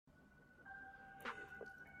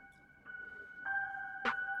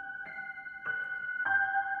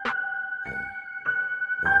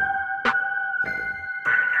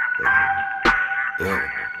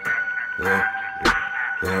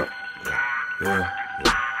yeah,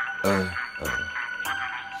 ay,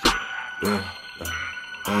 yeah,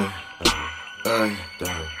 ay,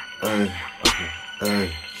 ay, ay,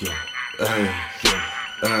 ay,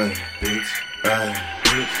 ay, bitch, ay,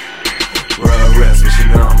 bitch. Royal rest, but you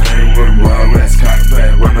know I'm hanging with them. Royal rest, cock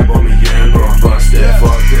back, run up on me, yeah, I'm gon' bust that,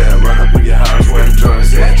 fuck that. Run up in your house where them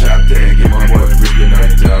drugs at, chop that. Get my boy freaking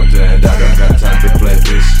night out there. I don't got time to play,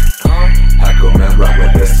 bitch. Haku&Ayin, rock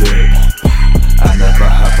with that stick. I never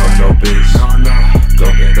hop on no bitch.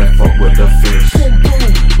 Don't get that fuck with the fish.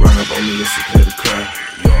 Run up on me, it's okay to cry.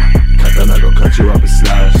 Katana gon' cut you up and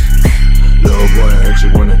slice. Little boy, I heard you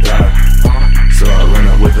wanna die. So I run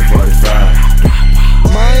up with the 45.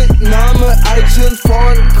 Mein Name Aitchen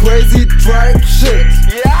von Crazy Tribe Shit.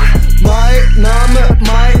 Ja? Mein Name,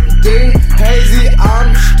 mein Ding, hazy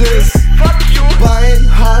am Stiss. Fuck you.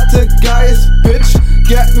 Beinharte Geist, Bitch,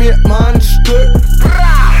 gib mir mal ein Stück.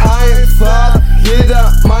 Einfach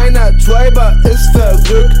jeder meiner Triber ist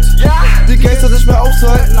verrückt. Ja? Die Gangster nicht mehr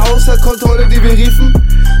aufzuhalten, außer Kontrolle, die wir riefen.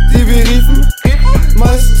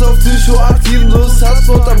 Meistens auf psychoaktiven Lust, Hass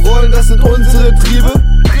und am Rollen, das sind unsere Triebe.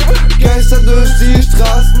 Geister durch die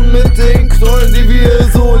Straßen mit den Knollen, die wir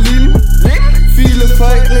so lieben. Viele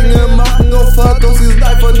Feiglinge machen auf Fahrt, doch sie sind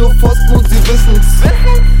einfach nur Pfosten und sie wissen's.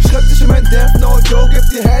 Schreib dich in mein Death Note, Joe, gib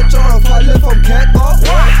dir Headshot auf Falle vom Catwalk.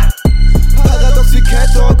 Paradox wie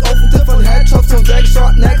Catdog, auf den Tipp von Headshot zum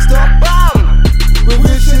Jackshot, next stop, BAM! We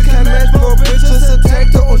will shit, kein Match, Bro, Bitches in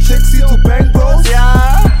Tactor und schick sie zu Bank Bros.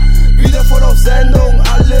 Ja? Wieder voll auf Sendung,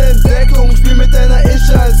 alle in Deckung, spiel mit deiner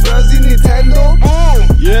Ische, als wäre sie Nintendo.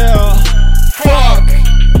 Yeah, fuck,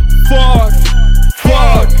 fuck,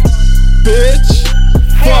 fuck, bitch,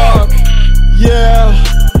 fuck, yeah,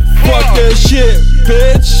 fuck that shit,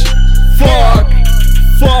 bitch, fuck,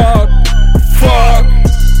 fuck, fuck,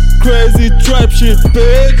 crazy trap shit,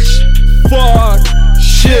 bitch, fuck,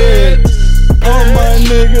 shit, all my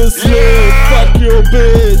niggas live, fuck your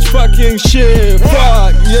bitch, fucking shit,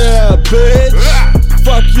 fuck, yeah, bitch,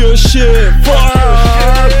 fuck your shit,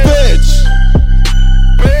 fuck, bitch.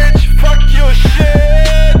 Bitch, fuck your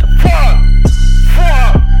shit. Fuck,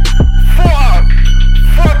 fuck, fuck,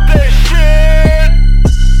 fuck that shit.